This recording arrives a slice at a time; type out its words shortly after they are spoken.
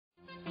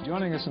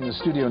Joining us in the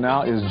studio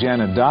now is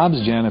Janet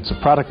Dobbs. Janet's a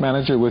product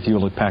manager with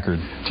Hewlett-Packard.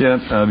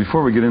 Janet,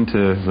 before we get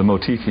into the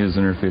Motif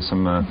user interface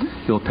from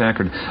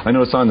Hewlett-Packard, I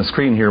notice on the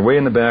screen here, way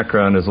in the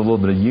background, is a little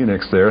bit of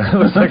Unix there. It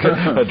looks like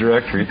a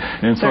directory.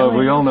 And so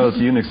we all know that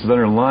Unix is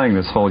underlying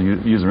this whole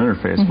user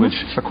interface, which,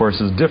 of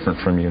course, is different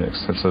from Unix.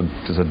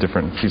 It's a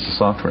different piece of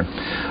software.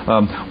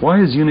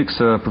 Why does Unix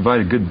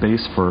provide a good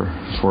base for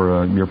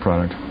your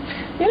product?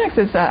 Unix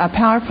is a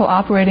powerful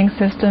operating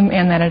system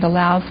in that it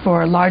allows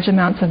for large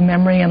amounts of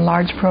memory and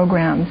large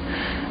programs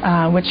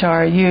which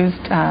are used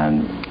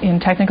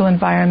in technical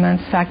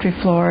environments, factory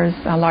floors,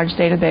 large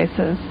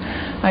databases.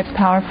 It's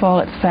powerful,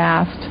 it's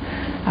fast,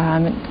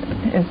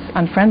 it's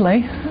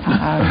unfriendly,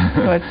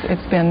 so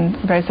it's been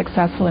very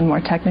successful in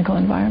more technical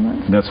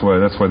environments. That's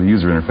why the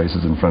user interface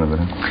is in front of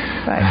it.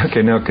 Right.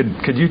 Okay, now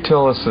could you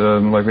tell us,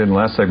 like we did in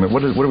the last segment,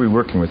 what are we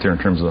working with here in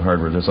terms of the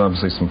hardware? There's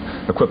obviously some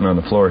equipment on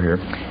the floor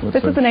here.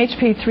 This is an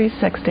HP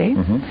 360.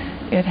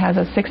 It has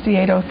a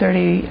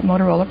 68030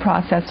 Motorola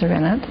processor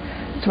in it.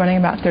 It's running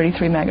about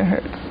 33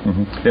 megahertz.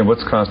 And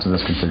what's the cost of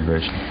this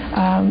configuration?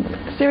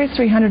 Series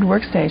 300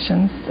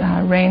 workstations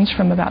range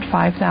from about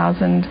 5,000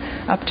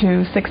 up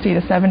to 60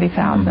 to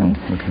 70,000.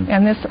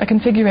 And a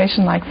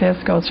configuration like this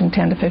goes from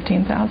 10 to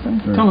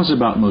 15,000. Tell us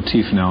about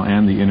Motif now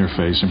and the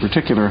interface. In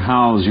particular,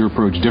 how is your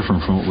approach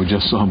different from what we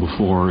just saw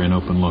before in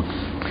OpenLook?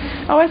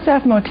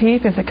 OSF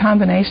Motif is a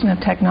combination of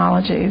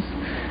technologies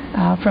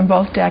from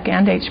both DEC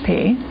and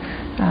HP.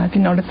 If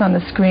you notice on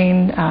the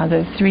screen,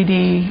 the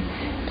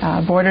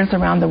 3D borders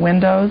around the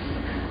windows.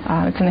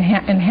 It's an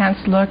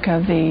enhanced look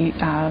of the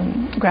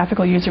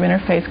graphical user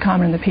interface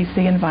common in the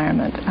PC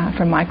environment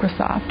from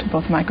Microsoft,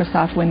 both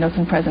Microsoft Windows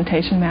and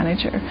Presentation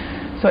Manager.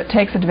 So it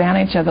takes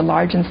advantage of the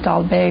large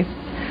installed base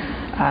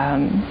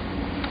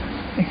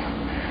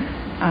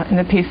in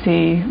the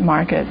PC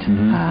market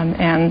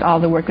and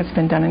all the work that's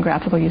been done in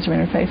graphical user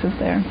interfaces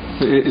there.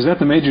 Is that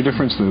the major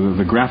difference,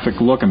 the graphic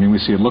look? I mean, we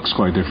see it looks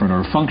quite different,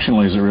 or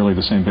functionally is it really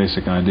the same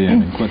basic idea? I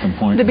mean, click and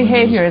point. The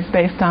behavior is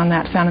based on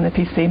that found in the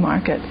PC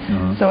market.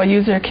 So a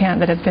user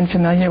that has been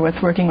familiar with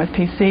working with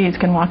PCs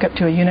can walk up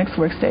to a Unix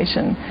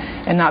workstation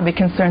and not be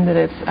concerned that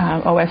it's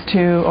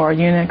OS2 or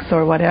Unix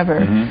or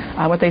whatever.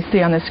 What they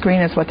see on the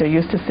screen is what they're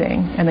used to seeing,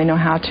 and they know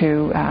how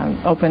to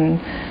open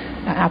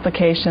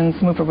applications,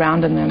 move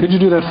around in them. Could you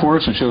do that for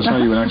us and show us how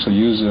you would actually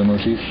use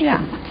Motif? Yeah.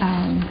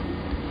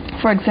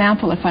 For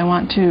example, if I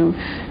want to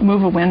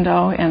move a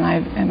window and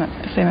I'm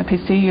a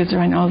PC user,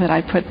 I know that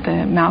I put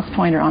the mouse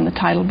pointer on the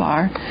title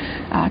bar,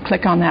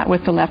 click on that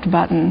with the left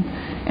button,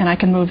 and I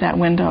can move that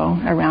window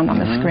around on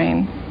the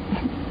screen.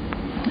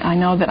 I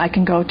know that I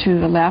can go to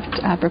the left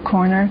upper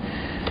corner,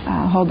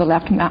 hold the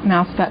left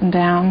mouse button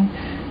down,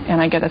 and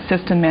I get a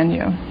system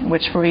menu,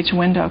 which for each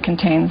window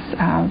contains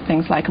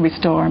things like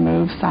restore,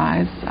 move,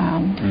 size.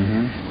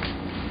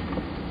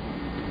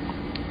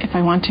 If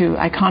I want to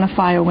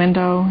iconify a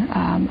window,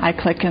 I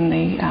click in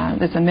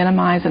there's a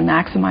minimize and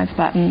maximize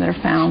button that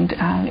are found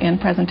in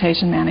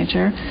Presentation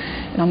Manager.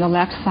 And on the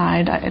left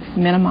side, it's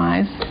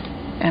minimize,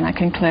 and I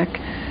can click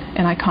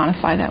and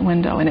iconify that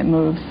window, and it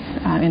moves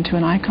into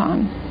an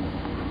icon.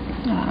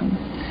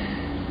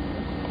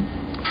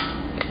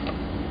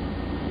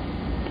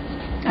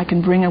 I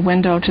can bring a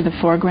window to the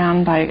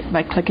foreground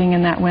by clicking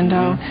in that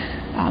window.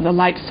 The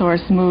light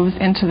source moves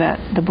into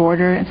the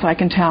border, and so I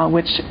can tell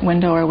which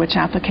window or which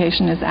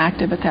application is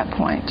active at that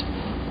point.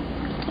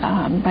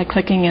 By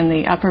clicking in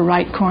the upper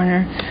right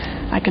corner,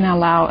 I can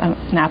allow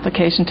an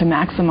application to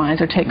maximize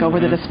or take over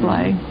the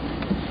display.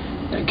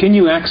 Can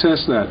you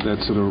access that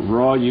sort of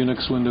raw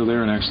Unix window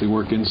there and actually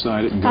work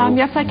inside it and go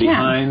yes, I can.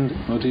 behind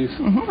Motif?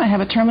 I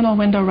have a terminal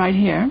window right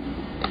here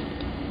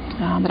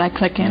that I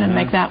click in and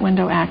make that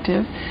window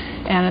active.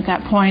 And at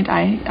that point,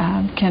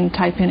 I can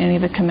type in any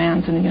of the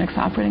commands in the Unix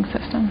operating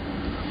system.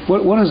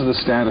 What is the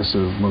status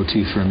of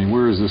Motif? I mean,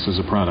 where is this as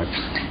a product?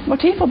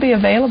 Motif will be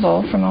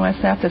available from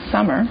OSF this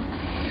summer.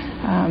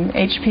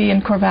 HP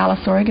in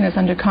Corvallis, Oregon is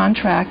under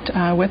contract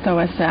with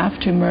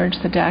OSF to merge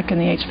the DEC and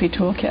the HP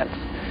toolkits.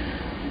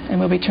 And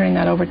we'll be turning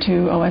that over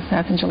to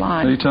OSF in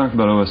July. So you talked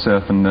about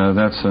OSF, and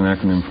that's an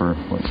acronym for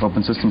what?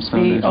 Open Systems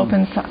Foundation? The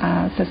Open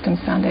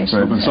Systems Foundation.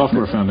 Right. Open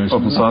Software Foundation.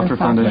 Open Software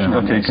Foundation.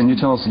 Okay, can you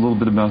tell us a little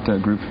bit about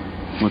that group?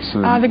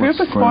 The group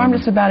was formed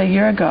just about a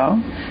year ago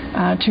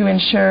to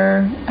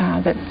ensure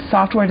that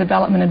software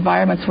development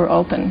environments were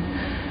open,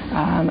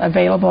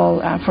 available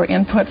for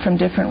input from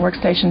different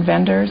workstation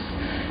vendors,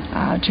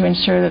 to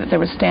ensure that there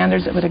were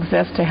standards that would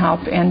exist to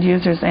help end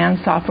users and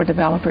software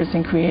developers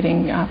in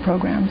creating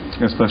programs.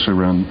 Especially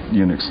around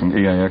Unix and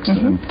AIX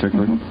in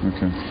particular?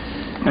 Okay.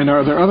 And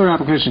are there other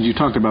applications? You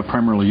talked about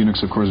primarily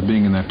Unix, of course,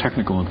 being in that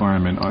technical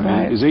environment.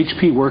 Right. Is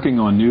HP working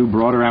on new,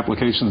 broader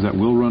applications that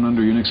will run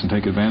under Unix and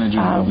take advantage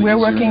of the We're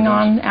working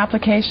on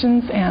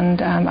applications,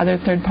 and other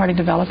third-party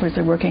developers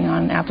are working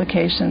on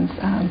applications.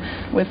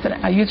 With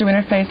a user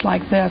interface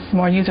like this,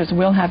 more users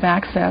will have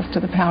access to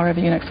the power of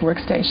a Unix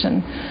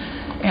workstation.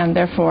 And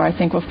therefore, I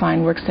think we'll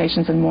find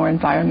workstations in more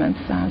environments,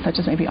 such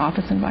as maybe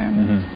office environments.